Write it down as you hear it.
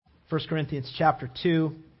1 Corinthians chapter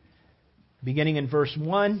 2, beginning in verse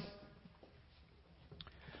 1.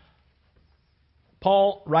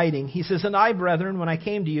 Paul writing, he says, "And I, brethren, when I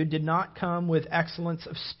came to you, did not come with excellence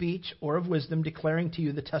of speech or of wisdom, declaring to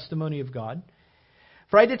you the testimony of God.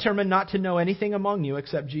 For I determined not to know anything among you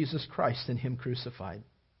except Jesus Christ and Him crucified.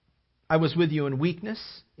 I was with you in weakness,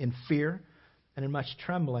 in fear, and in much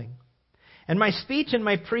trembling. And my speech and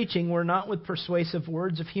my preaching were not with persuasive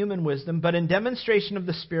words of human wisdom, but in demonstration of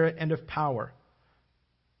the Spirit and of power,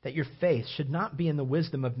 that your faith should not be in the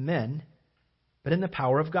wisdom of men, but in the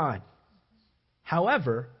power of God.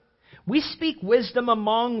 However, we speak wisdom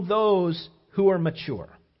among those who are mature,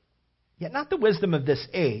 yet not the wisdom of this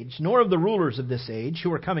age, nor of the rulers of this age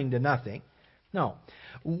who are coming to nothing. No,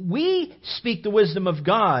 we speak the wisdom of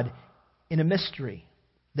God in a mystery,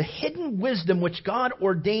 the hidden wisdom which God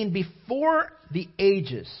ordained before the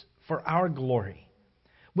ages for our glory,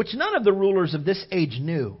 which none of the rulers of this age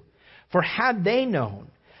knew. For had they known,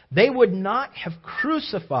 they would not have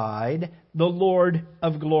crucified the Lord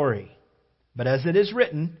of glory. But as it is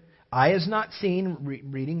written, eye has not seen,"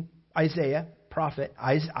 reading Isaiah, prophet,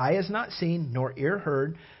 "eye has not seen, nor ear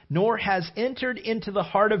heard, nor has entered into the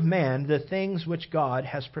heart of man the things which God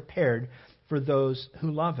has prepared for those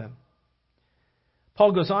who love Him."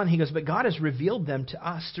 Paul goes on, he goes, "But God has revealed them to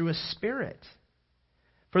us through His Spirit.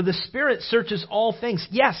 For the Spirit searches all things."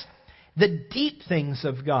 Yes, the deep things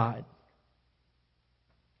of God.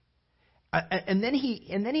 And then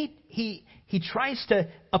he tries to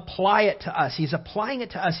apply it to us. He's applying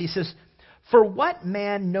it to us. He says, "For what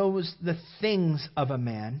man knows the things of a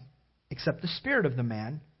man except the spirit of the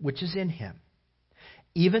man which is in him?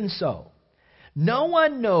 Even so, no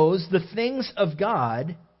one knows the things of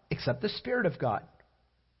God except the Spirit of God."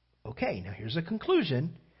 Okay, now here's a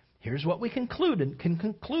conclusion. Here's what we can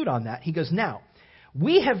conclude on that. He goes, "Now,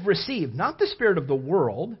 we have received not the spirit of the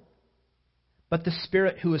world, but the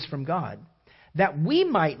Spirit who is from God, that we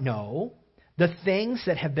might know the things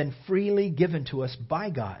that have been freely given to us by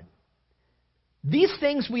God. These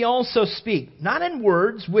things we also speak, not in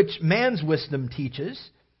words which man's wisdom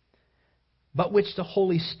teaches, but which the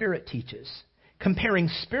Holy Spirit teaches, comparing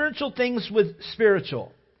spiritual things with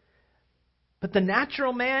spiritual. But the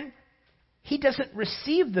natural man, he doesn't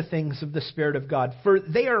receive the things of the Spirit of God, for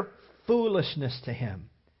they are foolishness to him.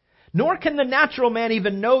 Nor can the natural man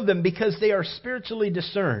even know them, because they are spiritually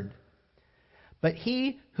discerned. But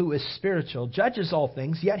he who is spiritual judges all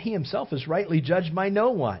things, yet he himself is rightly judged by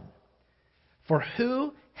no one. For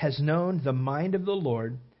who has known the mind of the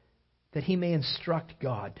Lord, that he may instruct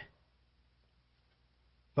God?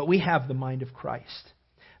 But we have the mind of Christ."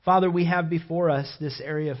 Father, we have before us this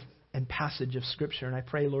area and passage of Scripture, and I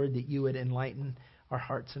pray, Lord, that you would enlighten our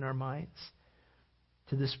hearts and our minds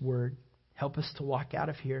to this word. Help us to walk out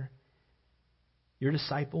of here your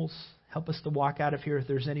disciples. Help us to walk out of here. If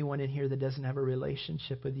there's anyone in here that doesn't have a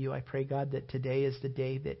relationship with you, I pray, God, that today is the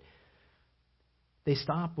day that they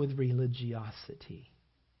stop with religiosity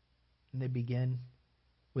and they begin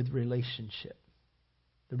with relationship.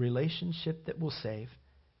 The relationship that will save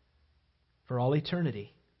for all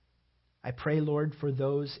eternity. I pray, Lord, for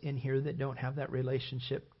those in here that don't have that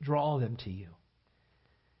relationship, draw them to you.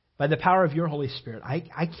 By the power of your Holy Spirit,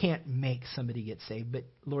 I can't make somebody get saved, but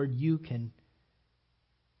Lord, you can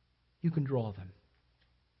draw them.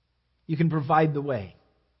 You can provide the way.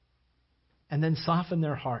 And then soften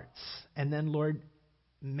their hearts. And then, Lord,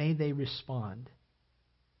 may they respond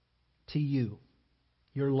to you,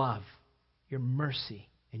 your love, your mercy,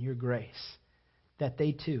 and your grace, that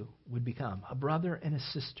they too would become a brother and a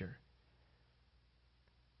sister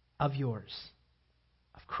of yours,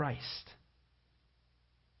 of Christ,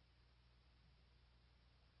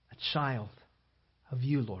 a child of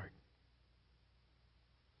you, Lord.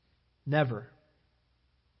 Never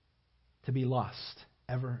to be lost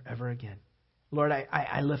ever again. Lord,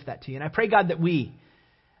 I lift that to you. And I pray, God, that we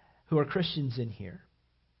who are Christians in here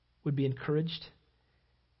would be encouraged,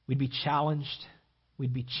 we'd be challenged,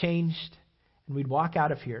 we'd be changed, and we'd walk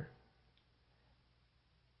out of here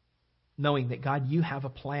knowing that, God, you have a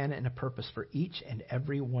plan and a purpose for each and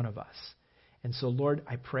every one of us. And so, Lord,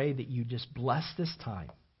 I pray that you just bless this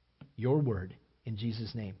time, your word, in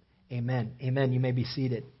Jesus' name. Amen. Amen. You may be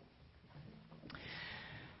seated.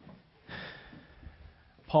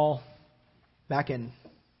 Paul, back in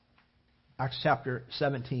Acts chapter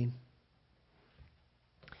 17,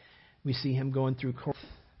 we see him going through Corinth.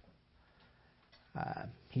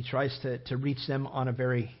 He tries to reach them on a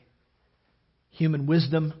very human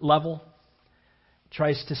wisdom level.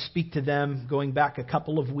 Tries to speak to them going back a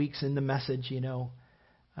couple of weeks in the message,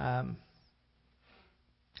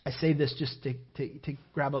 I say this just to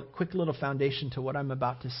grab a quick little foundation to what I'm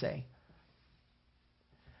about to say.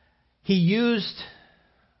 He used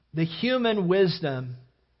the human wisdom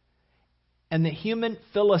and the human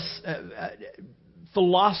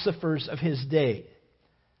philosophers of his day,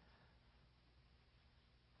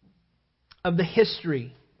 of the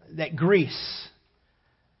history that in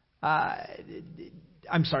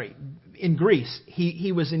Greece.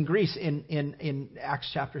 He was in Greece in Acts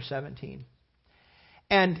chapter 17.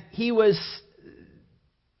 And he was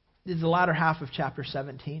the latter half of chapter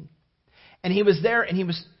 17. And he was there, and he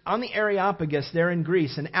was on the Areopagus there in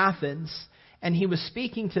Greece, in Athens, and he was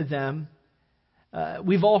speaking to them.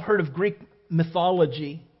 We've all heard of Greek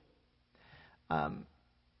mythology.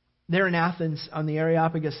 There in Athens, on the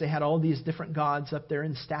Areopagus, they had all these different gods up there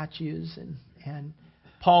in statues, and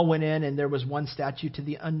Paul went in, and there was one statue to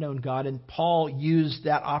the unknown God, and Paul used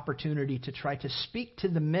that opportunity to try to speak to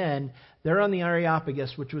the men there on the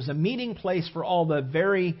Areopagus, which was a meeting place for all the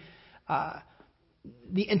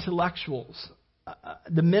the intellectuals,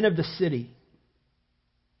 the men of the city.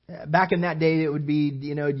 Back in that day, it would be,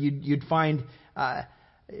 you'd find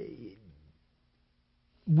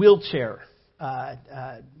wheelchair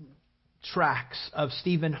tracks of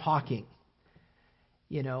Stephen Hawking,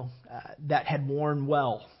 that had worn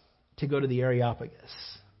well to go to the Areopagus.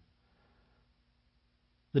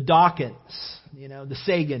 The Dawkins, the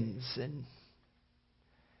Sagans, and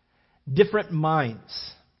different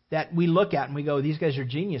minds that we look at and we go, these guys are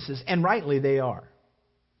geniuses, and rightly they are.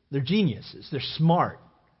 They're geniuses. They're smart.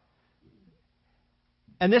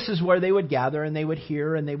 And this is where they would gather, and they would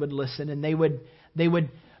hear, and they would listen, and they would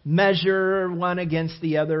measure one against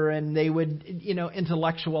the other, and they would,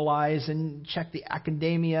 intellectualize and check the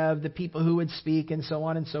academia of the people who would speak, and so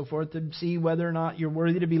on and so forth, to see whether or not you're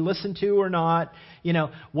worthy to be listened to or not.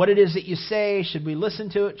 What it is that you say. Should we listen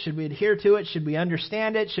to it? Should we adhere to it? Should we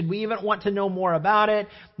understand it? Should we even want to know more about it?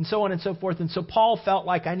 And so on and so forth. And so Paul felt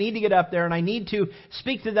like, I need to get up there and I need to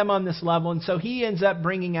speak to them on this level. And so he ends up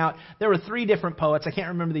bringing out, there were 3 different poets. I can't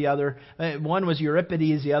remember the other. One was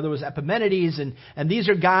Euripides. The other was Epimenides. And these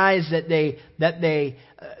are guys that they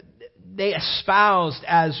espoused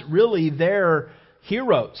as really their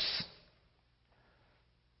heroes.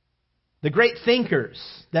 The great thinkers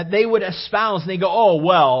that they would espouse, and they go, oh,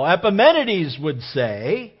 well, Epimenides would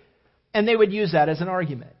say, and they would use that as an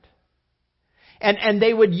argument. And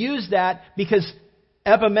they would use that because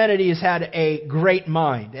Epimenides had a great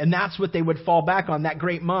mind, and that's what they would fall back on, that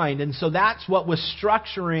great mind. And so that's what was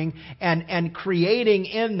structuring and creating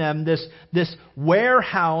in them this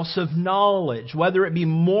warehouse of knowledge, whether it be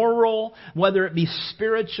moral, whether it be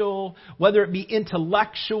spiritual, whether it be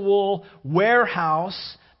intellectual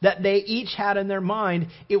warehouse that they each had in their mind.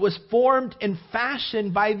 It was formed and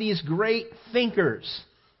fashioned by these great thinkers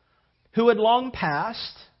who had long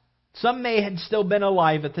passed. Some may have still been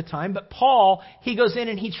alive at the time, but Paul, he goes in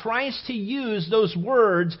and he tries to use those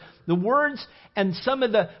words, the words and some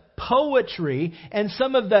of the poetry and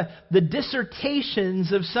some of the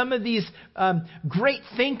dissertations of some of these great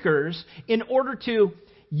thinkers in order to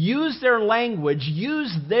use their language,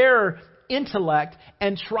 use their intellect,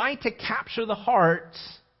 and try to capture the hearts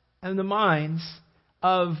and the minds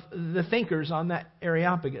of the thinkers on that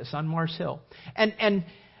Areopagus, on Mars Hill. And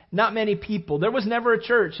not many people. There was never a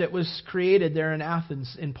church that was created there in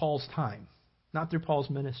Athens in Paul's time. Not through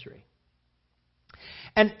Paul's ministry.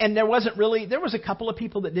 And there was a couple of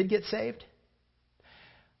people that did get saved.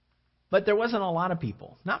 But there wasn't a lot of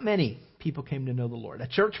people. Not many people came to know the Lord. A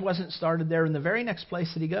church wasn't started there. In the very next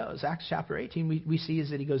place that he goes, Acts chapter 18, we see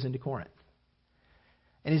is that he goes into Corinth.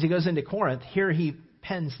 And as he goes into Corinth, here he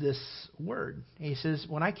pens this word. He says,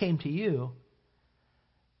 when I came to you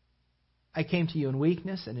in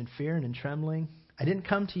weakness and in fear and in trembling. I didn't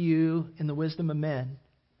come to you in the wisdom of men.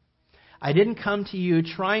 I didn't come to you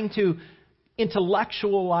trying to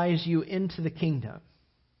intellectualize you into the kingdom.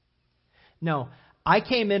 No, I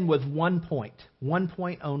came in with one point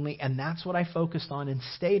only, and that's what I focused on and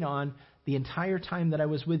stayed on the entire time that I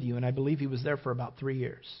was with you. And I believe he was there for about 3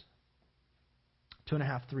 years.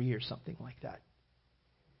 2.5, 3 years, something like that.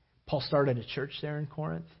 Paul started a church there in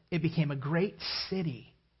Corinth. It became a great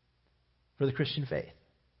city for the Christian faith.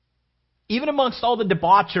 Even amongst all the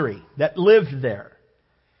debauchery that lived there.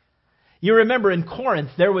 You remember in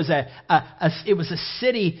Corinth, there was it was a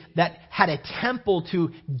city that had a temple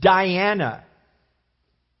to Diana,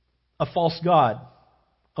 a false god,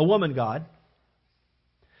 a woman god,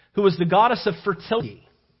 who was the goddess of fertility,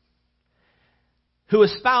 who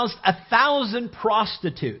espoused 1,000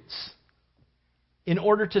 prostitutes in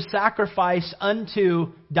order to sacrifice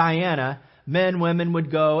unto Diana Men, women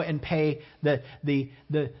would go and pay the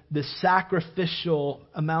sacrificial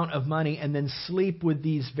amount of money and then sleep with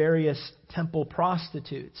these various temple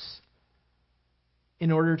prostitutes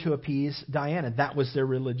in order to appease Diana. That was their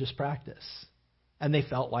religious practice. And they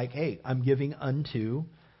felt like, hey, I'm giving unto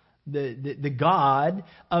the God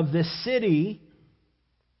of this city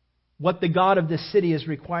what the God of this city is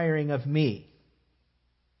requiring of me.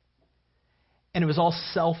 And it was all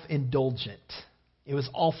self-indulgent. It was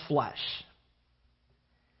all flesh.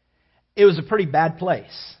 It was a pretty bad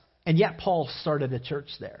place. And yet Paul started a church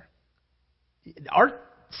there. Our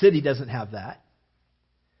city doesn't have that.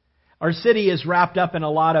 Our city is wrapped up in a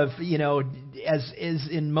lot of, as is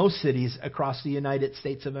in most cities across the United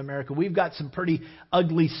States of America. We've got some pretty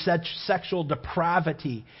ugly sexual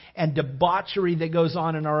depravity and debauchery that goes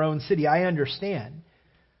on in our own city. I understand.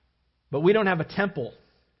 But we don't have a temple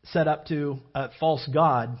set up to a false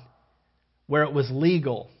god where it was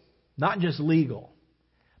legal, not just legal,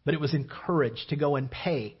 but it was encouraged to go and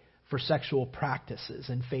pay for sexual practices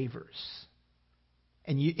and favors.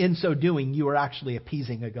 And in so doing, you are actually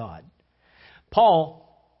appeasing a god.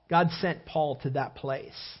 God sent Paul to that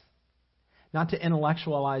place, not to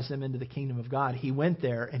intellectualize them into the kingdom of God. He went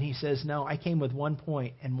there and he says, no, I came with one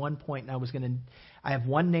point, and I have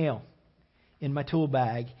one nail in my tool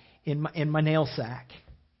bag, in my nail sack.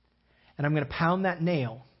 And I'm going to pound that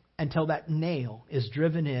nail until that nail is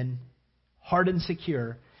driven in, hard and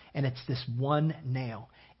secure, and it's this one nail.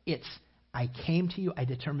 I came to you, I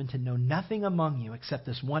determined to know nothing among you except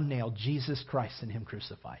this one nail, Jesus Christ and Him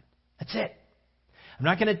crucified. That's it. I'm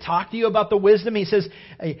not going to talk to you about the wisdom. He says,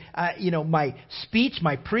 my speech,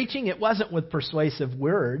 my preaching, it wasn't with persuasive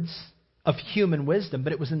words of human wisdom,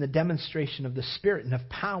 but it was in the demonstration of the Spirit and of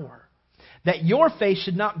power. That your faith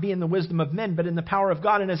should not be in the wisdom of men, but in the power of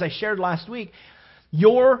God. And as I shared last week,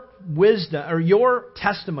 your wisdom, or your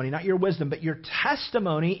testimony, not your wisdom, but your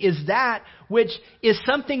testimony is that which is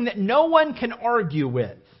something that no one can argue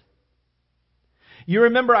with. You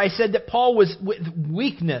remember I said that Paul was with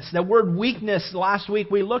weakness. The word weakness, last week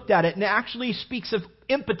we looked at it, and it actually speaks of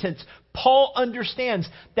impotence. Paul understands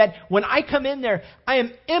that when I come in there, I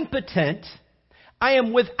am impotent. I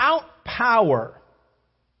am without power.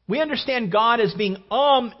 We understand God as being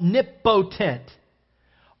omnipotent.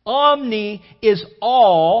 Omni is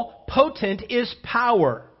all, potent is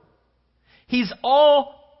power. He's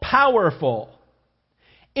all powerful.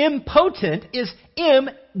 Impotent is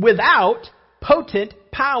without, potent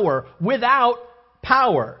power, without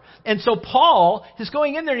power. And so Paul is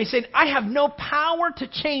going in there and he's saying, I have no power to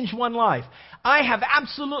change one life. I have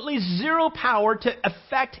absolutely zero power to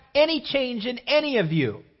affect any change in any of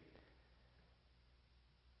you.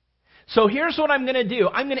 So here's what I'm going to do.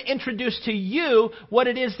 I'm going to introduce to you what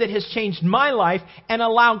it is that has changed my life and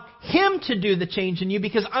allow Him to do the change in you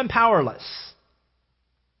because I'm powerless.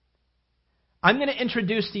 I'm going to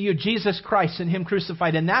introduce to you Jesus Christ and Him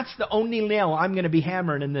crucified, and that's the only nail I'm going to be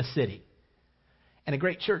hammering in this city. And a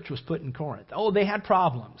great church was put in Corinth. Oh, they had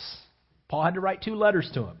problems. Paul had to write 2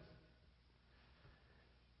 letters to them.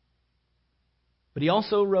 But he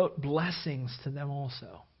also wrote blessings to them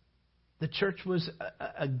also. The church was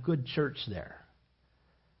a good church there.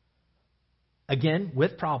 Again,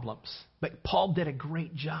 with problems. But Paul did a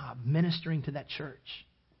great job ministering to that church.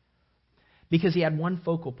 Because he had one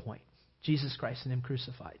focal point. Jesus Christ and Him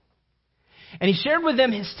crucified. And he shared with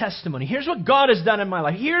them his testimony. Here's what God has done in my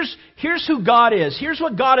life. Here's who God is. Here's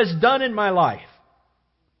what God has done in my life.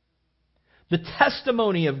 The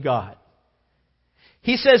testimony of God.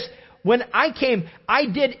 He says, when I came, I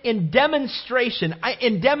did in demonstration.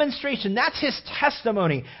 That's His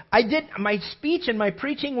testimony. My speech and my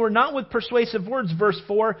preaching were not with persuasive words, verse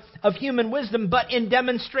 4, of human wisdom, but in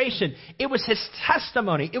demonstration. It was His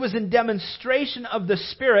testimony. It was in demonstration of the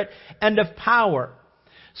Spirit and of power.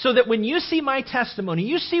 So that when you see my testimony,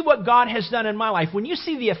 you see what God has done in my life, when you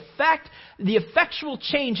see the effectual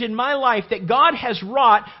change in my life that God has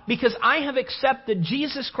wrought because I have accepted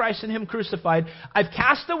Jesus Christ and Him crucified, I've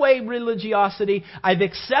cast away religiosity, I've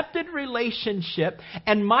accepted relationship,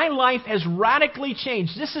 and my life has radically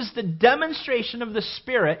changed. This is the demonstration of the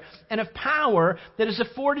Spirit and of power that is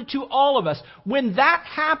afforded to all of us. When that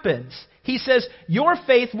happens, he says, your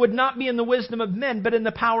faith would not be in the wisdom of men, but in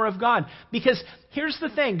the power of God. Because here's the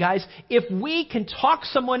thing, guys. If we can talk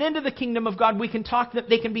someone into the kingdom of God, we can talk that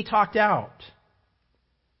they can be talked out.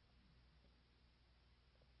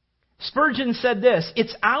 Spurgeon said this,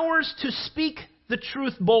 it's ours to speak the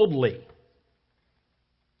truth boldly.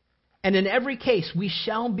 And in every case, we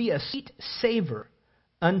shall be a sweet savor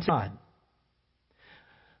unto God.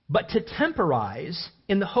 But to temporize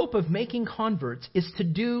in the hope of making converts is to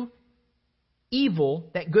do evil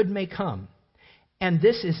that good may come. and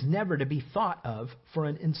this is never to be thought of for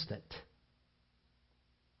an instant.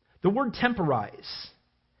 The word temporize.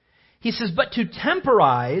 He says, but to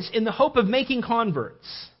temporize in the hope of making converts.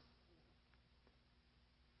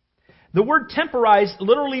 The word temporize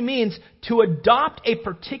literally means to adopt a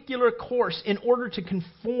particular course in order to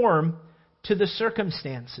conform to the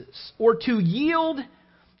circumstances, or to yield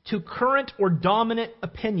to current or dominant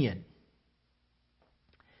opinion.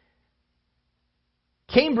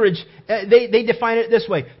 Cambridge, they define it this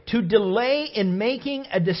way: to delay in making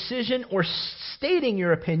a decision or stating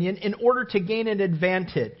your opinion in order to gain an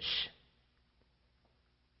advantage.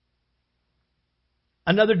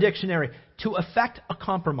 Another dictionary, to effect a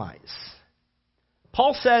compromise.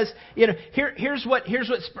 Paul says, here's what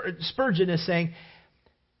Spurgeon is saying: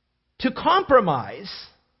 to compromise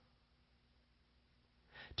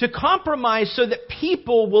so that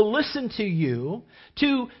people will listen to you,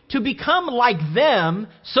 to become like them,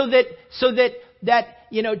 so that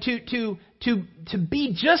to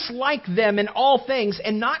be just like them in all things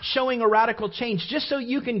and not showing a radical change, just so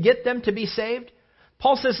you can get them to be saved.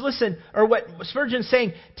 Paul says, listen, or what Spurgeon's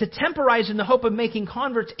saying, to temporize in the hope of making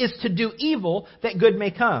converts is to do evil that good may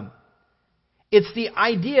come. It's the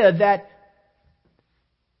idea that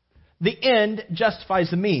the end justifies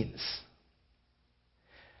the means.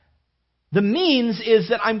 The means is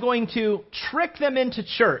that I'm going to trick them into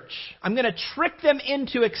church. I'm going to trick them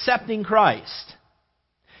into accepting Christ.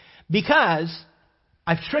 Because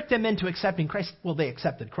I've tricked them into accepting Christ. Well, they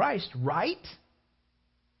accepted Christ, right?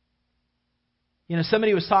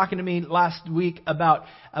 Somebody was talking to me last week about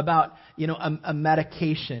a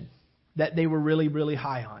medication that they were really, really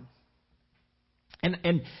high on.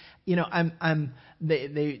 And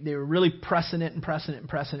they were really pressing it.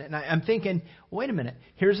 And I'm thinking, wait a minute,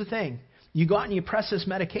 here's the thing. You go out and you press this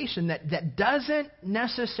medication that doesn't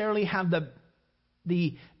necessarily have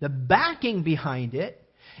the backing behind it.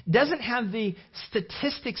 It doesn't have the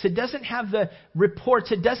statistics. It doesn't have the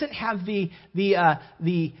reports. It doesn't have the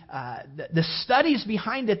studies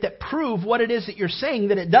behind it that prove what it is that you're saying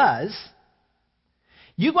that it does.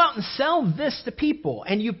 You go out and sell this to people,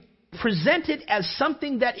 and you present it as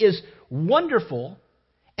something that is wonderful,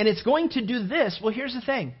 and it's going to do this. Well, here's the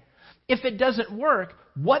thing. If it doesn't work,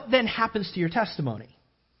 what then happens to your testimony?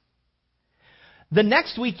 The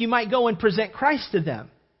next week you might go and present Christ to them.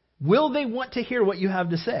 Will they want to hear what you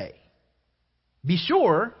have to say? Be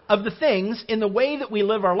sure of the things in the way that we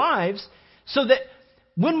live our lives, so that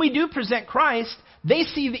when we do present Christ, they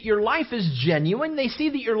see that your life is genuine. They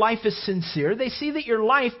see that your life is sincere. They see that your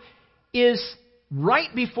life is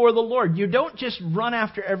right before the Lord. You don't just run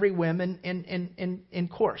after every whim in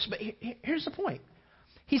course. But here's the point.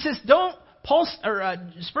 He says,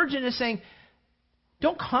 Spurgeon is saying,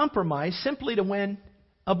 don't compromise simply to win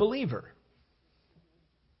a believer.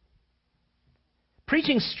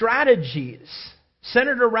 Preaching strategies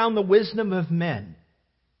centered around the wisdom of men,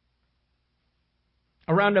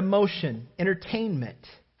 around emotion, entertainment,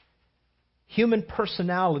 human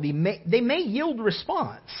personality, they may yield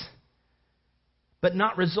response, but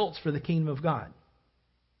not results for the kingdom of God.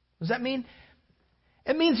 What does that mean?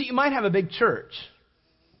 It means that you might have a big church,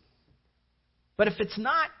 but if it's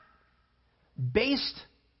not based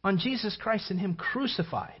on Jesus Christ and Him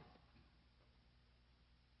crucified,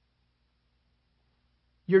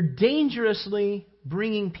 you're dangerously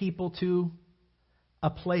bringing people to a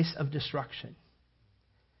place of destruction.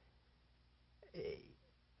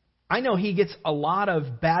 I know he gets a lot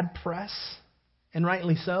of bad press, and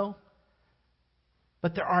rightly so,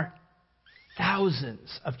 but there are thousands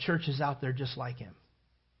of churches out there just like him.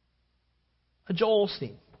 Joel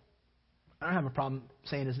Osteen. I don't have a problem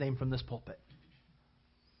saying his name from this pulpit.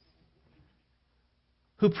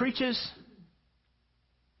 Who preaches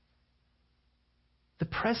the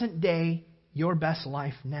present day, your best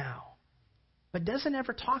life now, but doesn't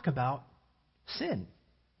ever talk about sin.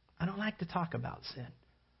 I don't like to talk about sin.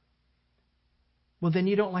 Well, then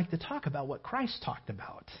you don't like to talk about what Christ talked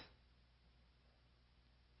about.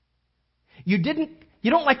 You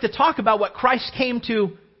don't like to talk about what Christ came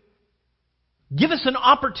to give us an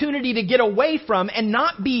opportunity to get away from and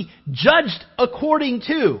not be judged according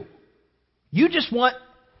to. You just want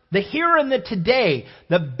the here and the today,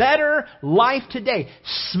 the better life today.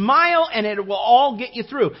 Smile and it will all get you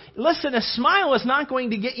through. Listen, a smile is not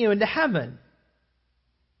going to get you into heaven.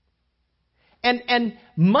 And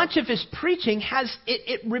much of his preaching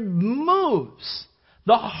it removes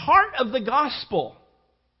the heart of the gospel.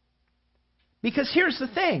 Because here's the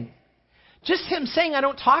thing. Just him saying, I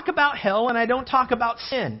don't talk about hell and I don't talk about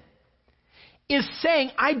sin, is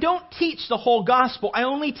saying, I don't teach the whole gospel. I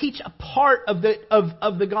only teach a part of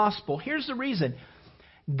the gospel. Here's the reason.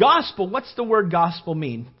 Gospel, what's the word gospel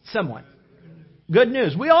mean? Someone. Good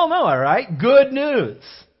news. We all know it, right? Good news.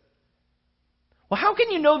 Well, how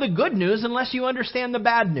can you know the good news unless you understand the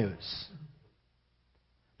bad news?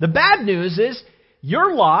 The bad news is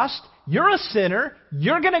you're lost, you're a sinner,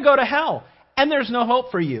 you're going to go to hell, and there's no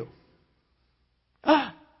hope for you.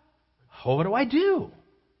 What do I do?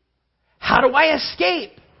 How do I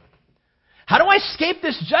escape? How do I escape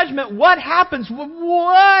this judgment? What happens?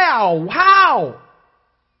 Wow! How?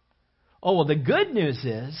 Oh, well, the good news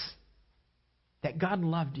is that God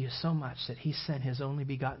loved you so much that He sent His only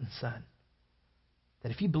begotten Son.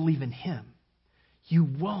 That if you believe in Him, you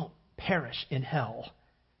won't perish in hell,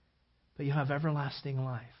 but you'll have everlasting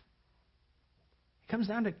life. It comes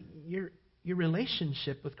down to your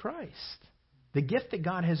relationship with Christ, the gift that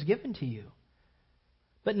God has given to you.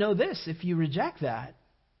 But know this, if you reject that,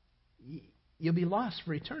 you'll be lost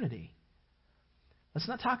for eternity. Let's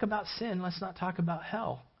not talk about sin. Let's not talk about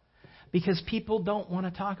hell. Because people don't want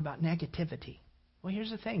to talk about negativity. Well,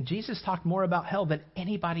 here's the thing. Jesus talked more about hell than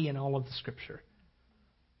anybody in all of the Scripture.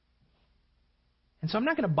 And so I'm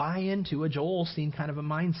not going to buy into a Joel Osteen kind of a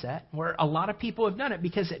mindset where a lot of people have done it,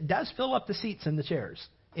 because it does fill up the seats in the chairs,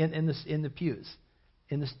 in the pews,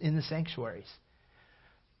 in the sanctuaries.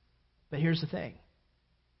 But here's the thing.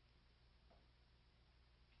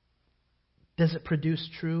 Does it produce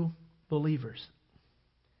true believers?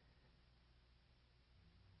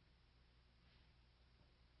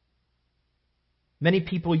 Many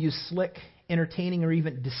people use slick, entertaining, or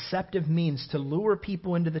even deceptive means to lure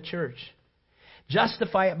people into the church.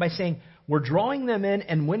 Justify it by saying, we're drawing them in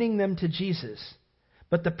and winning them to Jesus.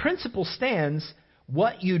 But the principle stands,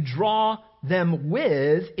 what you draw them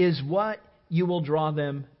with is what you will draw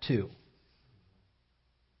them to.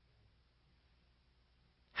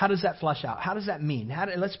 How does that flesh out? How does that mean?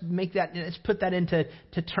 Let's put that into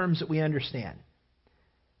terms that we understand.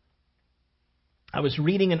 I was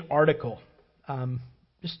reading an article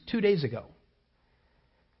just 2 days ago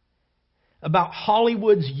about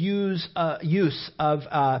Hollywood's use of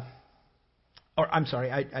I'm sorry,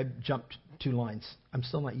 I jumped 2 lines. I'm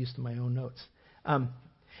still not used to my own notes.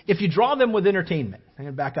 If you draw them with entertainment, I'm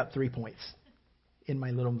going to back up 3 points in my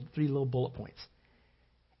 3 little bullet points.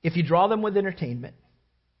 If you draw them with entertainment,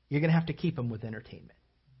 you're going to have to keep them with entertainment.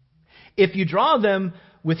 If you draw them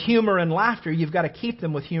with humor and laughter, you've got to keep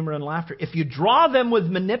them with humor and laughter. If you draw them with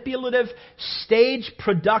manipulative stage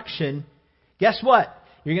production, guess what?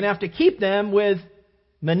 You're going to have to keep them with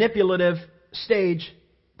manipulative stage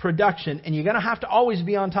production, and you're going to have to always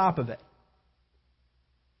be on top of it.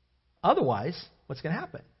 Otherwise, what's going to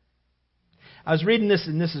happen? I was reading this,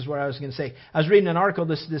 and this is what I was going to say. I was reading an article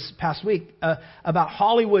this past week about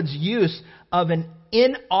Hollywood's use of an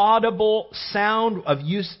inaudible sound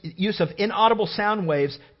use of inaudible sound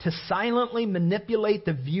waves to silently manipulate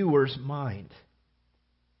the viewer's mind.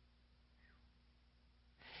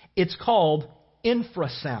 It's called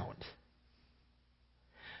infrasound.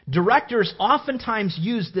 Directors oftentimes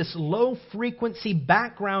use this low frequency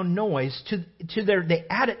background noise they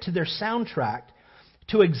add it to their soundtrack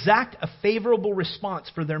to exact a favorable response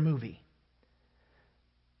for their movie.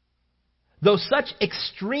 Though such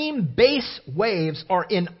extreme bass waves are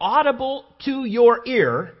inaudible to your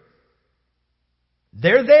ear,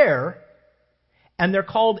 they're there, and they're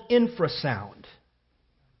called infrasound.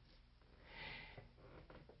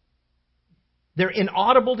 They're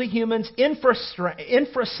inaudible to humans.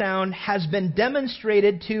 Infrasound has been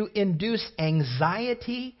demonstrated to induce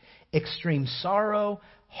anxiety, extreme sorrow,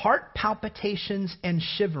 heart palpitations, and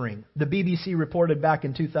shivering, the BBC reported back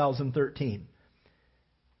in 2013.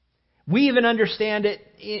 We even understand it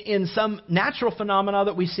in some natural phenomena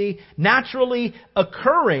that we see naturally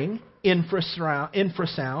occurring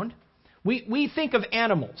infrasound. We think of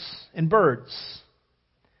animals and birds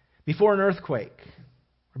before an earthquake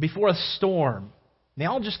or before a storm. And they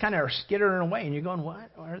all just kind of are skittering away, and you're going,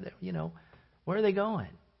 "What? Where are they going?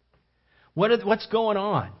 What's going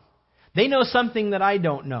on?" They know something that I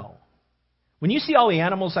don't know. When you see all the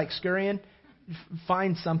animals like scurrying,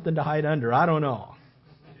 find something to hide under. I don't know.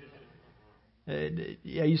 I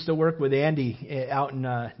used to work with Andy out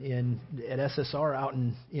at SSR out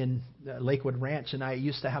in Lakewood Ranch, and I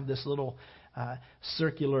used to have this little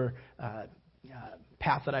circular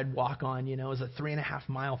path that I'd walk on. It was a 3.5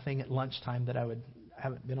 mile thing at lunchtime that I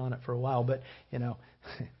haven't been on it for a while, but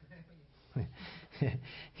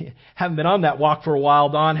haven't been on that walk for a while,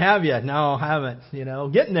 Don, have you? No, haven't.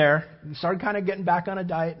 Getting there. Started kind of getting back on a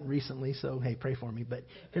diet recently, so hey, pray for me. But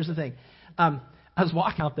here's the thing. I was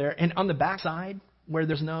walking out there, and on the backside, where it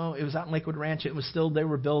was out in Lakewood Ranch, they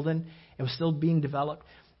were building, it was still being developed,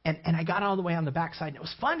 And I got all the way on the backside. And it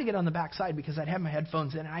was fun to get on the backside because I'd have my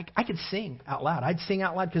headphones in and I could sing out loud. I'd sing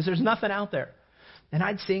out loud because there's nothing out there. And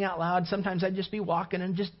I'd sing out loud. Sometimes I'd just be walking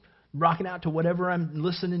and just rocking out to whatever I'm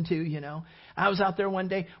listening to, you know. I was out there one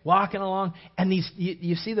day walking along, and these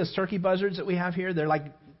you see those turkey buzzards that we have here? They're like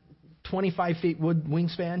 25 feet wood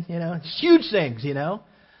wingspan, you know. It's huge things, you know.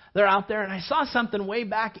 They're out there, and I saw something way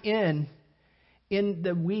back in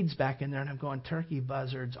the weeds back in there, and I'm going, turkey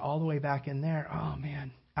buzzards all the way back in there. Oh,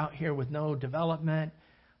 man, out here with no development.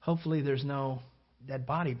 Hopefully there's no dead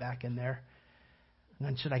body back in there. And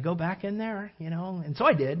then should I go back in there, you know? And so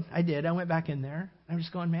I did. I went back in there. I'm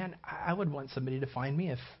just going, man, I would want somebody to find me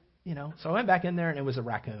if, you know. So I went back in there, and it was a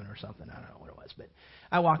raccoon or something. I don't know what it was. But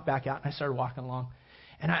I walked back out, and I started walking along.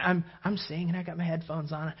 And I'm singing. I got my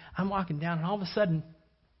headphones on. I'm walking down, and all of a sudden,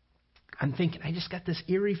 I'm thinking, I just got this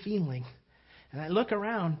eerie feeling. And I look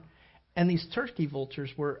around, and these turkey vultures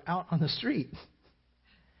were out on the street.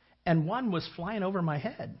 And one was flying over my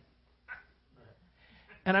head.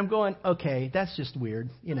 And I'm going, okay, that's just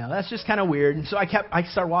weird. You know, that's just kind of weird. And so I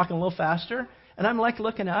started walking a little faster, and I'm like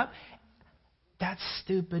looking up. That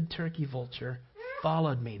stupid turkey vulture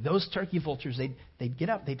followed me. Those turkey vultures, they'd get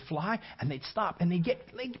up, they'd fly, and they'd stop. And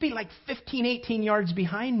they'd be like 15, 18 yards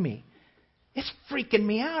behind me. It's freaking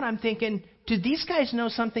me out. I'm thinking, do these guys know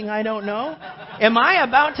something I don't know? Am I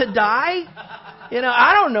about to die? You know,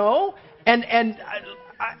 I don't know. And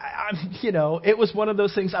I, you know, it was one of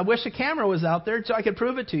those things. I wish a camera was out there so I could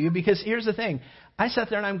prove it to you, because here's the thing. I sat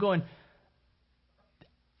there and I'm going,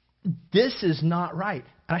 this is not right.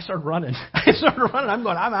 And I started running. I'm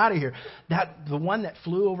going, I'm out of here. The one that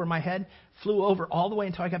flew over my head flew over all the way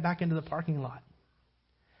until I got back into the parking lot.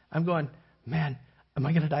 I'm going, man, am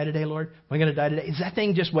I going to die today, Lord? Am I going to die today? Is that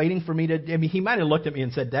thing just waiting for me to... I mean, he might have looked at me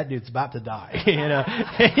and said, that dude's about to die. You know,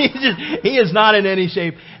 he is not in any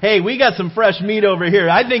shape. Hey, we got some fresh meat over here.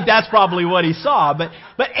 I think that's probably what he saw. But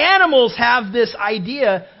animals have this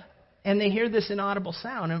idea, and they hear this inaudible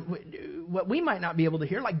sound. And what we might not be able to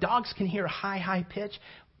hear, like dogs can hear a high pitch.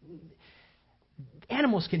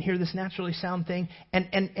 Animals can hear this naturally sound thing.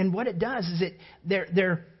 And what it does is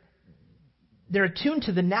they're attuned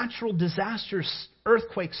to the natural disasters,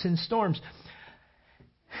 earthquakes and storms.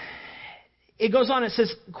 It goes on, it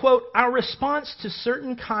says, quote, our response to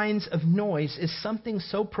certain kinds of noise is something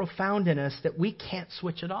so profound in us that we can't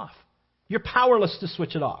switch it off. You're powerless to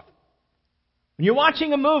switch it off. When you're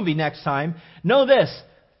watching a movie next time, know this.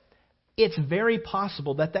 It's very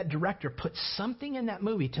possible that director put something in that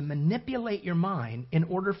movie to manipulate your mind in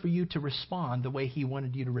order for you to respond the way he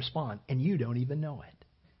wanted you to respond. And you don't even know it.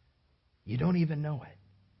 You don't even know it.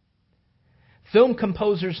 Film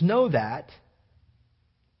composers know that,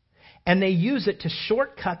 and they use it to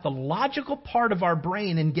shortcut the logical part of our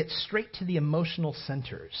brain and get straight to the emotional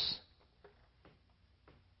centers.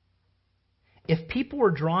 If people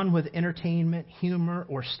were drawn with entertainment, humor,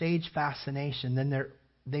 or stage fascination, then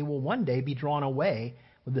they will one day be drawn away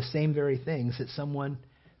with the same very things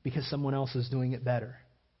because someone else is doing it better.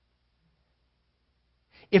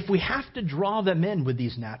 If we have to draw them in with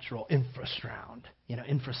these natural infrasound,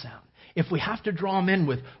 if we have to draw them in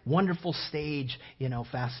with wonderful stage,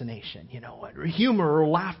 fascination, humor or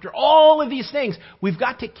laughter, all of these things, we've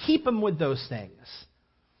got to keep them with those things.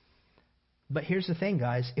 But here's the thing,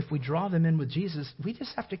 guys. If we draw them in with Jesus, we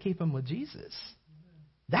just have to keep them with Jesus.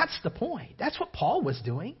 That's the point. That's what Paul was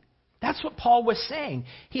doing. That's what Paul was saying.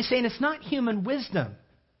 He's saying it's not human wisdom.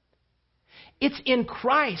 It's in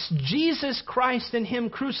Christ, Jesus Christ and Him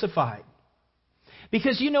crucified.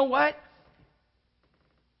 Because you know what?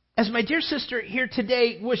 As my dear sister here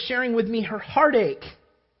today was sharing with me her heartache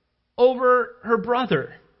over her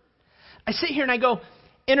brother, I sit here and I go,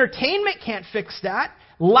 entertainment can't fix that.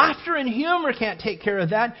 Laughter and humor can't take care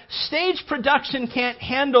of that. Stage production can't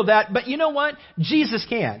handle that. But you know what? Jesus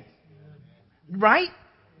can. Right?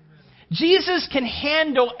 Jesus can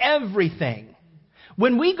handle everything.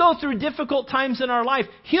 When we go through difficult times in our life,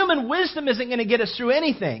 human wisdom isn't going to get us through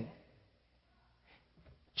anything.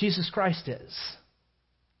 Jesus Christ is.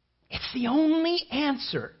 It's the only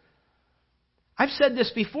answer. I've said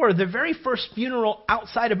this before. The very first funeral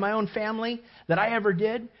outside of my own family that I ever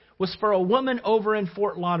did was for a woman over in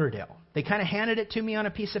Fort Lauderdale. They kind of handed it to me on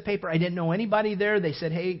a piece of paper. I didn't know anybody there. They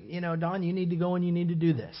said, hey, Don, you need to go and you need to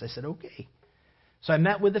do this. I said, okay. So I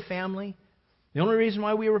met with the family. The only reason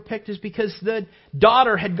why we were picked is because the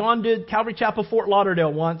daughter had gone to Calvary Chapel, Fort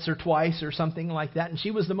Lauderdale once or twice or something like that, and she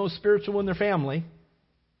was the most spiritual in their family.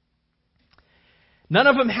 None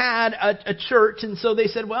of them had a church, and so they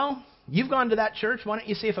said, well, you've gone to that church. Why don't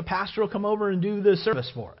you see if a pastor will come over and do the service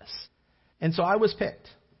for us? And so I was picked.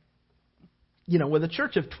 With a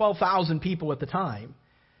church of 12,000 people at the time,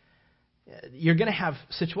 you're going to have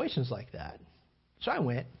situations like that. So I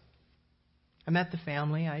went. I met the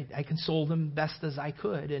family. I consoled them best as I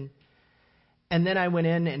could. And then I went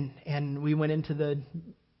in and we went into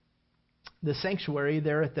the sanctuary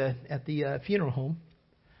there at the funeral home.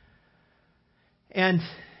 And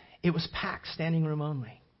it was packed, standing room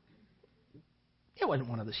only. It wasn't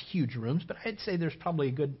one of those huge rooms, but I'd say there's probably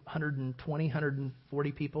a good 120,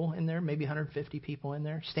 140 people in there, maybe 150 people in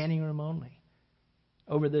there, standing room only,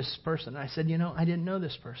 over this person. I said, I didn't know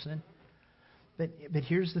this person, but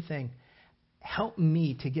here's the thing. Help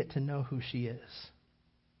me to get to know who she is.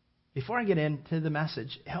 Before I get into the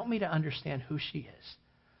message, help me to understand who she is.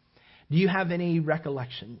 Do you have any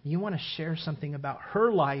recollection? Do you want to share something about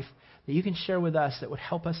her life that you can share with us that would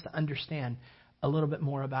help us to understand a little bit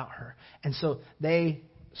more about her? And so they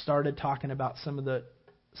started talking about some of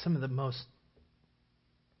the most,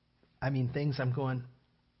 things I'm going,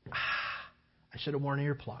 I should have worn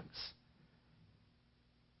earplugs.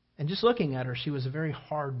 And just looking at her, she was a very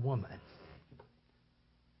hard woman.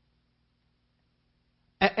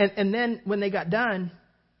 And then when they got done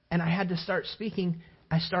and I had to start speaking,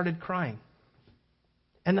 I started crying.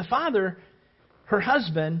 And the father, her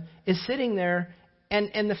husband, is sitting there,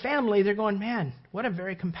 and the family, they're going, man, what a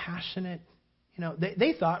very compassionate,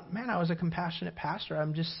 they thought, man, I was a compassionate pastor.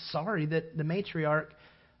 I'm just sorry that the matriarch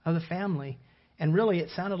of the family, and really it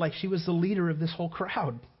sounded like she was the leader of this whole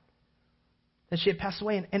crowd, that she had passed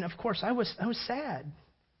away. And of course, I was sad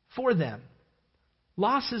for them.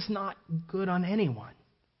 Loss is not good on anyone.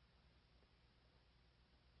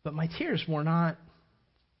 But my tears were not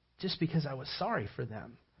just because I was sorry for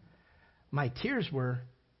them. My tears were,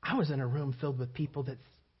 I was in a room filled with people that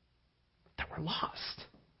were lost.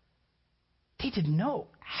 They didn't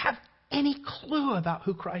have any clue about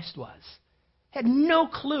who Christ was. Had no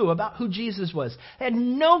clue about who Jesus was. Had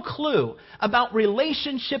no clue about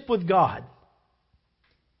relationship with God.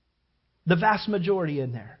 The vast majority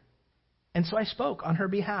in there. And so I spoke on her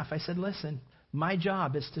behalf. I said, listen, my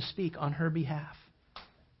job is to speak on her behalf.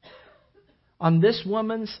 On this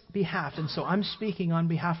woman's behalf. And so I'm speaking on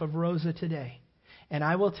behalf of Rosa today. And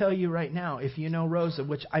I will tell you right now, if you know Rosa,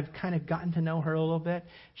 which I've kind of gotten to know her a little bit,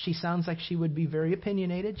 she sounds like she would be very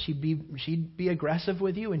opinionated. She'd be aggressive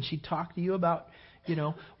with you, and she'd talk to you about,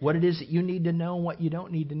 what it is that you need to know and what you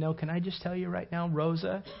don't need to know. Can I just tell you right now,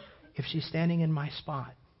 Rosa, if she's standing in my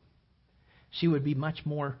spot, she would be much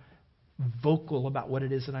more vocal about what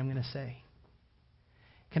it is that I'm going to say.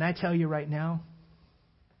 Can I tell you right now,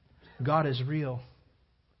 God is real.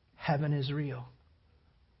 Heaven is real.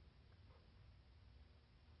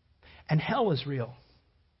 And hell is real.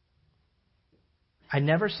 I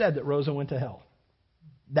never said that Rosa went to hell.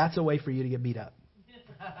 That's a way for you to get beat up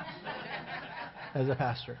as a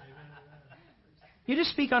pastor. You just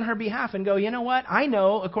speak on her behalf and go, you know what? I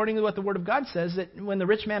know, according to what the Word of God says, that when the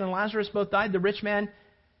rich man and Lazarus both died, the rich man,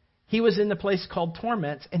 he was in the place called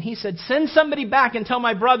torments. And he said, send somebody back and tell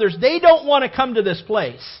my brothers they don't want to come to this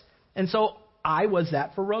place. And so I was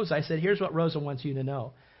that for Rosa. I said, here's what Rosa wants you to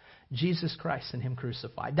know. Jesus Christ and Him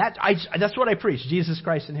crucified. That's what I preach. Jesus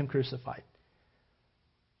Christ and Him crucified.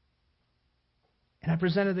 And I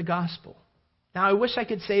presented the gospel. Now, I wish I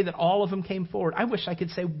could say that all of them came forward. I wish I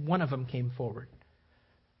could say one of them came forward.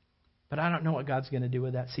 But I don't know what God's going to do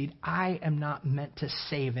with that seed. I am not meant to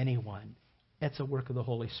save anyone. It's a work of the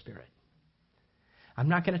Holy Spirit. I'm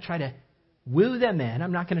not going to try to woo them in.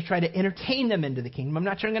 I'm not going to try to entertain them into the kingdom. I'm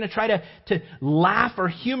not going to try to laugh or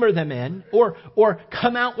humor them in or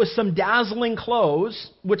come out with some dazzling clothes,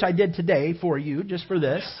 which I did today for you, just for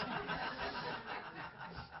this.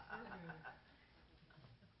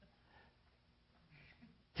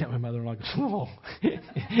 Yeah, my mother-in-law goes, oh.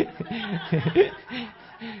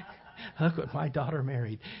 Look what my daughter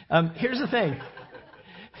married. Here's the thing.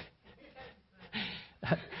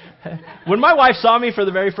 When my wife saw me for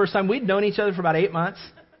the very first time, we'd known each other for about 8 months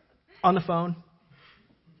on the phone.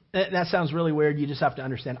 That sounds really weird. You just have to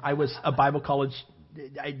understand. I was a Bible college.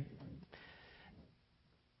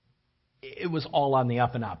 It was all on the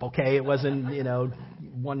up and up, okay? It wasn't,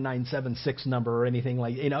 1976 number or anything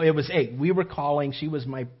like, it was, hey, we were calling. She was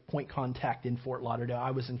my point contact in Fort Lauderdale.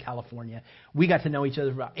 I was in California. We got to know each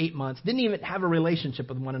other for about 8 months. Didn't even have a relationship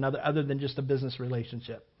with one another other than just a business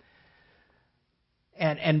relationship.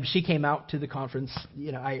 And she came out to the conference.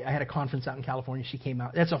 I had a conference out in California. She came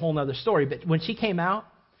out. That's a whole other story. But when she came out,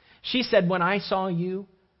 she said, when I saw you,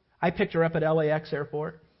 I picked her up at LAX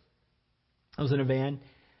airport. I was in a van.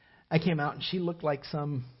 I came out, and she looked like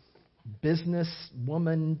some business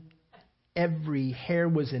woman. Every hair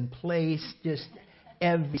was in place. Just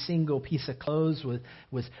every single piece of clothes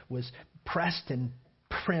was pressed and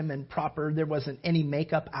prim and proper. There wasn't any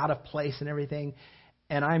makeup out of place and everything.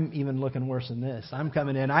 And I'm even looking worse than this. I'm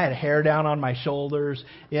coming in. I had hair down on my shoulders.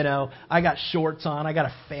 I got shorts on. I got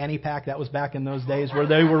a fanny pack. That was back in those days where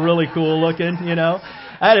they were really cool looking, I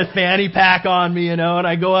had a fanny pack on me, and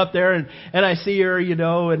I go up there and I see her,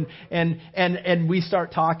 and we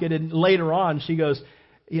start talking. And later on, she goes,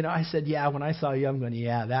 I said, yeah, when I saw you, I'm going,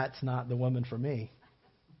 yeah, that's not the woman for me.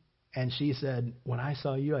 And she said, when I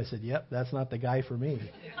saw you, I said, yep, that's not the guy for me.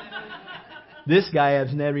 This guy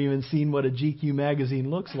has never even seen what a GQ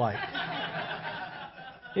magazine looks like.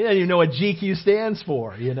 He doesn't even know what GQ stands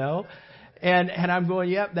for, And I'm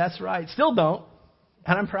going, yep, that's right. Still don't.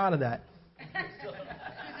 And I'm proud of that.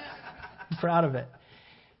 I'm proud of it.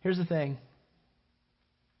 Here's the thing.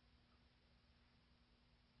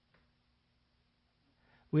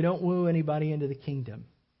 We don't woo anybody into the kingdom.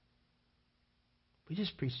 We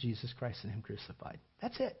just preach Jesus Christ and Him crucified.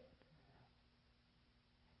 That's it.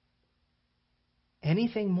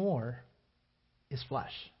 Anything more is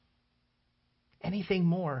flesh. Anything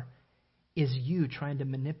more is you trying to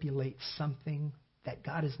manipulate something that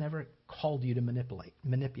God has never called you to manipulate.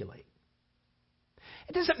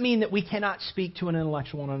 It doesn't mean that we cannot speak to an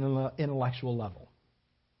intellectual on an intellectual level.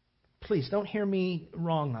 Please don't hear me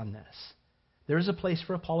wrong on this. There is a place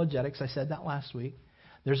for apologetics. I said that last week.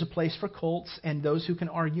 There's a place for cults and those who can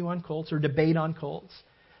argue on cults or debate on cults.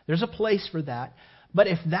 There's a place for that. But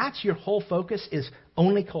if that's your whole focus is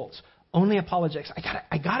only cults, only apologetics,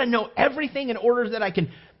 I gotta know everything in order that I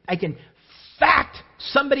can fact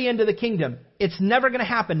somebody into the kingdom. It's never going to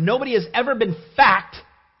happen. Nobody has ever been fact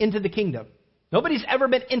into the kingdom. Nobody's ever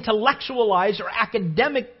been intellectualized or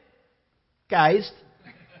academicized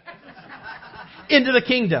into the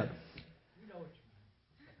kingdom.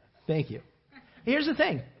 Thank you. Here's the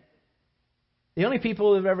thing. The only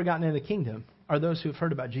people who have ever gotten into the kingdom are those who have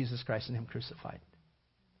heard about Jesus Christ and Him crucified.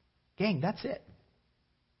 Gang, that's it.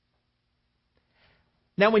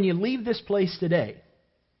 Now, when you leave this place today,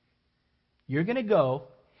 you're going to go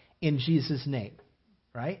in Jesus' name,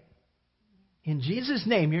 right? In Jesus'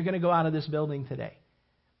 name, you're going to go out of this building today.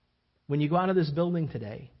 When you go out of this building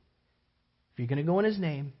today, if you're going to go in His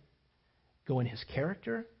name, go in His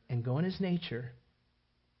character and go in His nature,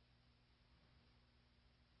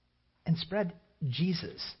 and spread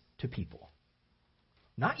Jesus to people.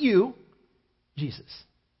 Not you, Jesus.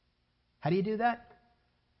 How do you do that?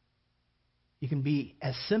 You can be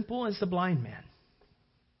as simple as the blind man.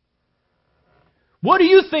 What do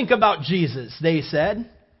you think about Jesus? They said.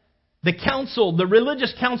 The council, the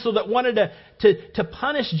religious council that wanted to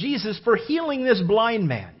punish Jesus for healing this blind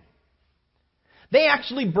man. They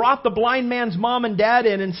actually brought the blind man's mom and dad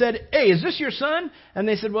in and said, hey, is this your son? And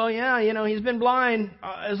they said, well, yeah, he's been blind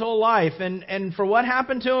his whole life. And for what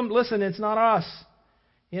happened to him, listen, it's not us.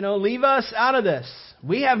 Leave us out of this.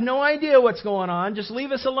 We have no idea what's going on. Just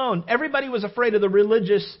leave us alone. Everybody was afraid of the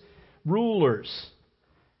religious rulers.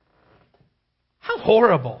 How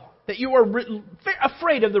horrible that you are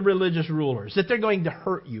afraid of the religious rulers, that they're going to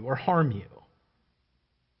hurt you or harm you.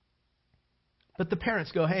 But the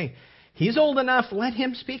parents go, hey, he's old enough, let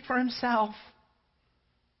him speak for himself.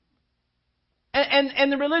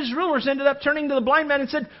 And the religious rulers ended up turning to the blind man and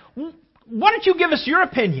said, why don't you give us your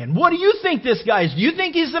opinion? What do you think this guy is? Do you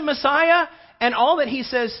think he's the Messiah? And all that he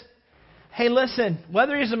says, hey, listen,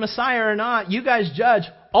 whether he's a Messiah or not, you guys judge.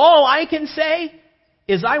 All I can say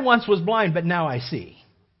is I once was blind, but now I see.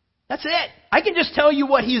 That's it. I can just tell you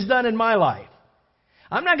what he's done in my life.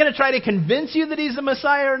 I'm not going to try to convince you that he's the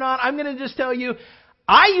Messiah or not. I'm going to just tell you,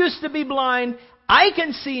 I used to be blind. I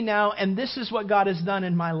can see now, and this is what God has done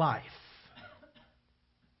in my life.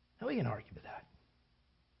 Now we can argue with that.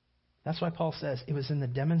 That's why Paul says it was in the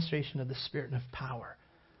demonstration of the Spirit and of power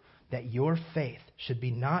that your faith should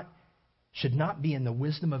not be in the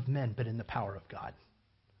wisdom of men, but in the power of God.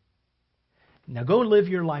 Now go live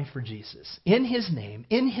your life for Jesus. In His name,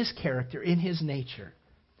 in His character, in His nature.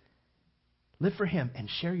 Live for Him and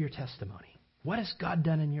share your testimony. What has God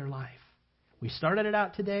done in your life? We started it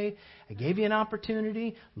out today. I gave you an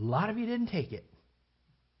opportunity. A lot of you didn't take it.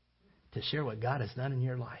 To share what God has done in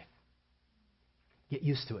your life. Get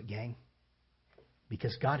used to it, gang.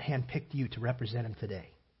 Because God handpicked you to represent Him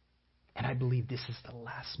today. And I believe this is the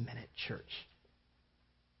last minute church.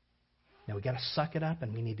 Now we got to suck it up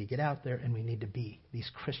and we need to get out there and we need to be these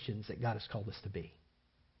Christians that God has called us to be.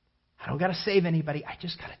 I don't got to save anybody. I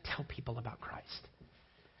just got to tell people about Christ.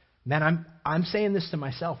 Man, I'm saying this to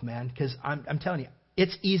myself, man, because I'm telling you,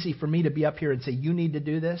 it's easy for me to be up here and say, you need to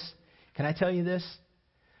do this. Can I tell you this?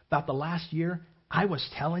 About the last year, I was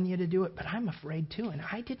telling you to do it, but I'm afraid too, and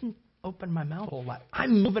I didn't open my mouth a whole lot.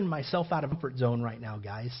 I'm moving myself out of comfort zone right now,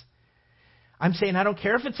 guys. I'm saying I don't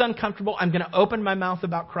care if it's uncomfortable. I'm going to open my mouth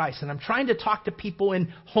about Christ. And I'm trying to talk to people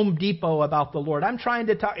in Home Depot about the Lord. I'm trying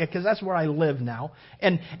to talk, because that's where I live now.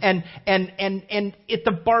 And at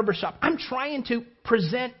the barbershop, I'm trying to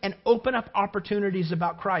present and open up opportunities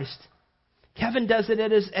about Christ. Kevin does it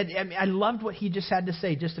at his, I loved what he just had to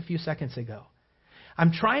say just a few seconds ago.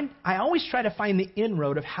 I always try to find the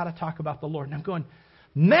inroad of how to talk about the Lord. And I'm going,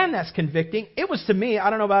 man, that's convicting. It was to me.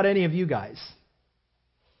 I don't know about any of you guys.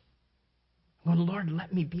 I'm going, Lord,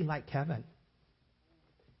 let me be like Kevin.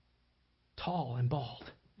 Tall and bald.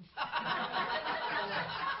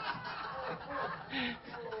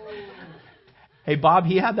 Hey, Bob,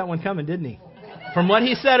 he had that one coming, didn't he? From what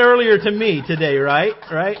he said earlier to me today, right?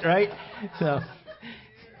 Right? So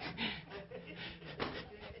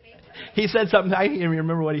he said something. I can't even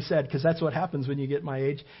remember what he said, because that's what happens when you get my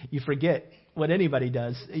age. You forget what anybody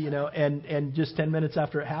does, and just 10 minutes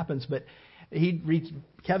after it happens. But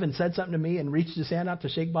Kevin said something to me and reached his hand out to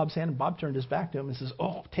shake Bob's hand, and Bob turned his back to him and says,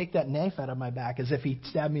 "Oh, take that knife out of my back," as if he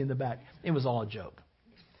stabbed me in the back. It was all a joke.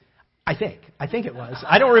 I think it was.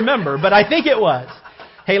 I don't remember, but I think it was.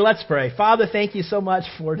 Hey, let's pray. Father, thank you so much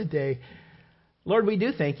for today. Lord, we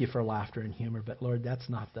do thank you for laughter and humor, but Lord, that's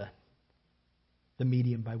not the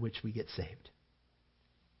medium by which we get saved.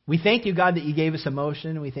 We thank you, God, that you gave us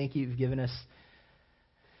emotion, and we thank you you've given us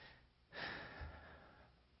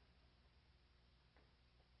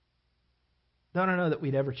I don't know that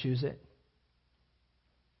we'd ever choose it.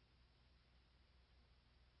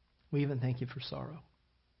 We even thank you for sorrow.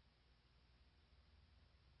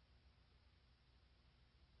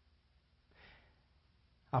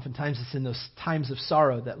 Oftentimes it's in those times of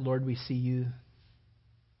sorrow that, Lord, we see you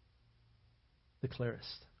the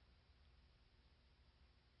clearest.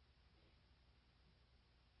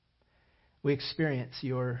 We experience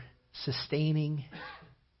your sustaining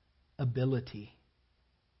ability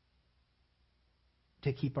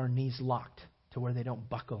to keep our knees locked to where they don't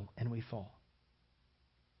buckle and we fall.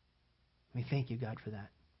 We thank you, God, for that.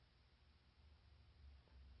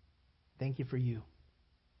 Thank you for you.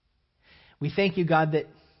 We thank you, God, that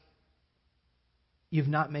you've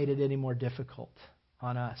not made it any more difficult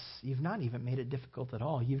on us. You've not even made it difficult at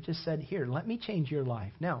all. You've just said, here, let me change your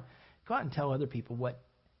life. Now, go out and tell other people what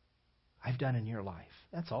I've done in your life.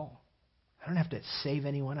 That's all. I don't have to save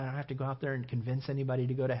anyone. I don't have to go out there and convince anybody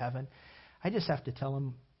to go to heaven. I just have to tell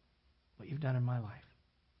them what you've done in my life.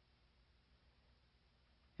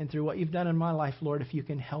 And through what you've done in my life, Lord, if you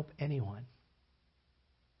can help anyone,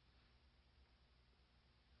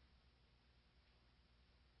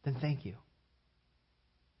 then thank you.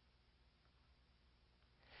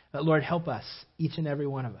 But Lord, help us, each and every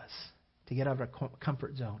one of us, to get out of our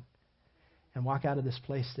comfort zone and walk out of this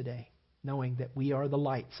place today, knowing that we are the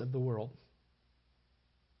lights of the world.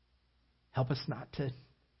 Help us not to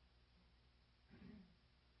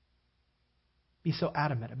be so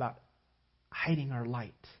adamant about hiding our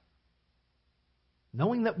light.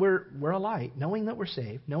 Knowing that we're a light, knowing that we're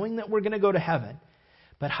saved, knowing that we're going to go to heaven,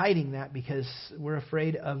 but hiding that because we're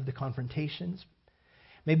afraid of the confrontations,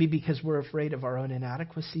 maybe because we're afraid of our own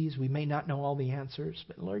inadequacies. We may not know all the answers,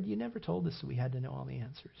 but Lord, you never told us that we had to know all the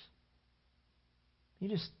answers. You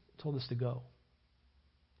just told us to go.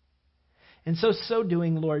 And so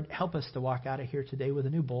doing, Lord, help us to walk out of here today with a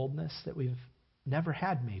new boldness that we've never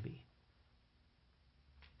had maybe.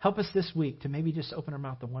 Help us this week to maybe just open our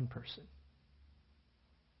mouth to one person,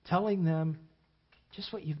 telling them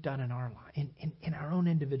just what you've done in our life, in our own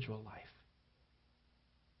individual life.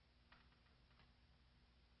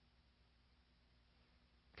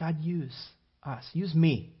 God, use us. Use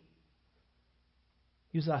me.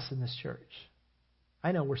 Use us in this church.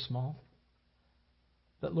 I know we're small,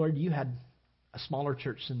 but Lord, you had a smaller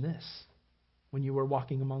church than this. When you were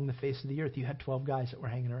walking among the face of the earth, you had 12 guys that were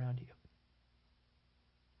hanging around you.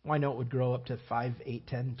 Well, I know it would grow up to 5, 8,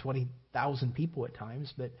 10, 20,000 people at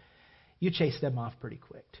times, but you chased them off pretty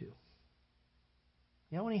quick too.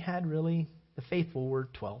 You only had really, the faithful were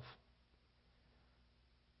 12.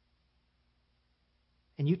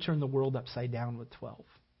 And you turned the world upside down with 12.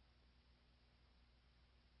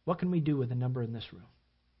 What can we do with a number in this room?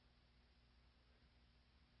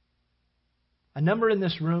 A number in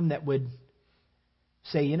this room that would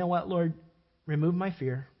say, you know what, Lord, remove my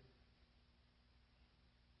fear.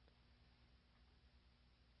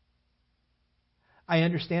 I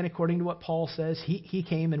understand according to what Paul says, he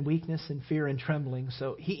came in weakness and fear and trembling,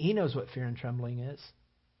 so he knows what fear and trembling is.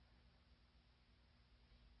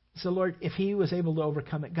 So Lord, if he was able to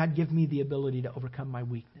overcome it, God, give me the ability to overcome my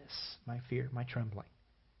weakness, my fear, my trembling.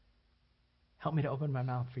 Help me to open my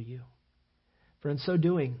mouth for you. For in so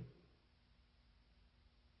doing,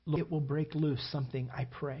 Lord, it will break loose something, I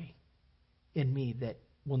pray, in me that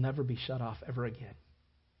will never be shut off ever again.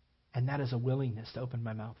 And that is a willingness to open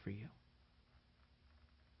my mouth for you.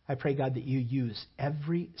 I pray, God, that you use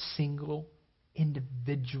every single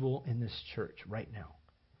individual in this church right now,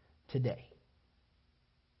 today,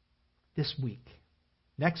 this week.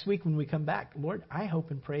 Next week when we come back, Lord, I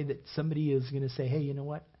hope and pray that somebody is going to say, hey, you know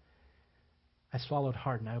what? I swallowed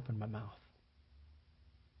hard and I opened my mouth.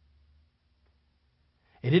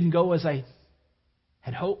 It didn't go as I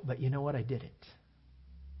had hoped, but you know what? I did it.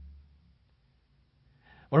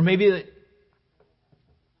 Or maybe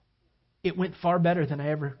it went far better than I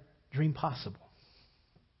ever dreamed possible.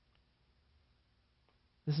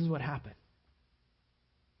 This is what happened.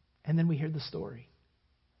 And then we hear the story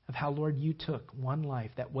of how, Lord, you took one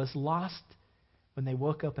life that was lost when they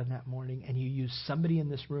woke up in that morning, and you used somebody in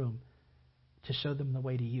this room to show them the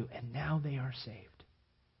way to you. And now they are saved.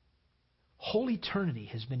 Whole eternity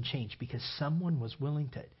has been changed because someone was willing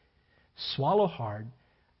to swallow hard,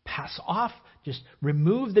 pass off, just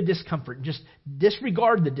remove the discomfort, just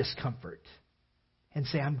disregard the discomfort, and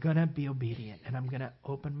say, I'm going to be obedient, and I'm going to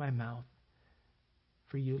open my mouth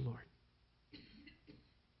for you, Lord.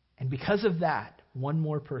 And because of that, one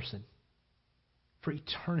more person for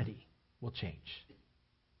eternity will change,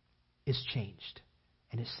 is changed,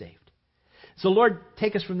 and is saved. So, Lord,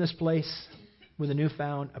 take us from this place with a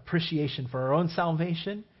newfound appreciation for our own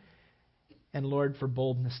salvation, and, Lord, for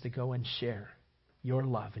boldness to go and share your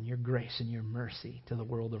love and your grace and your mercy to the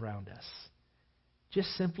world around us. Just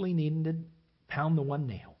simply needing to pound the one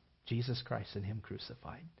nail, Jesus Christ and Him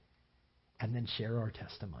crucified, and then share our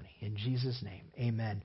testimony. In Jesus' name, amen.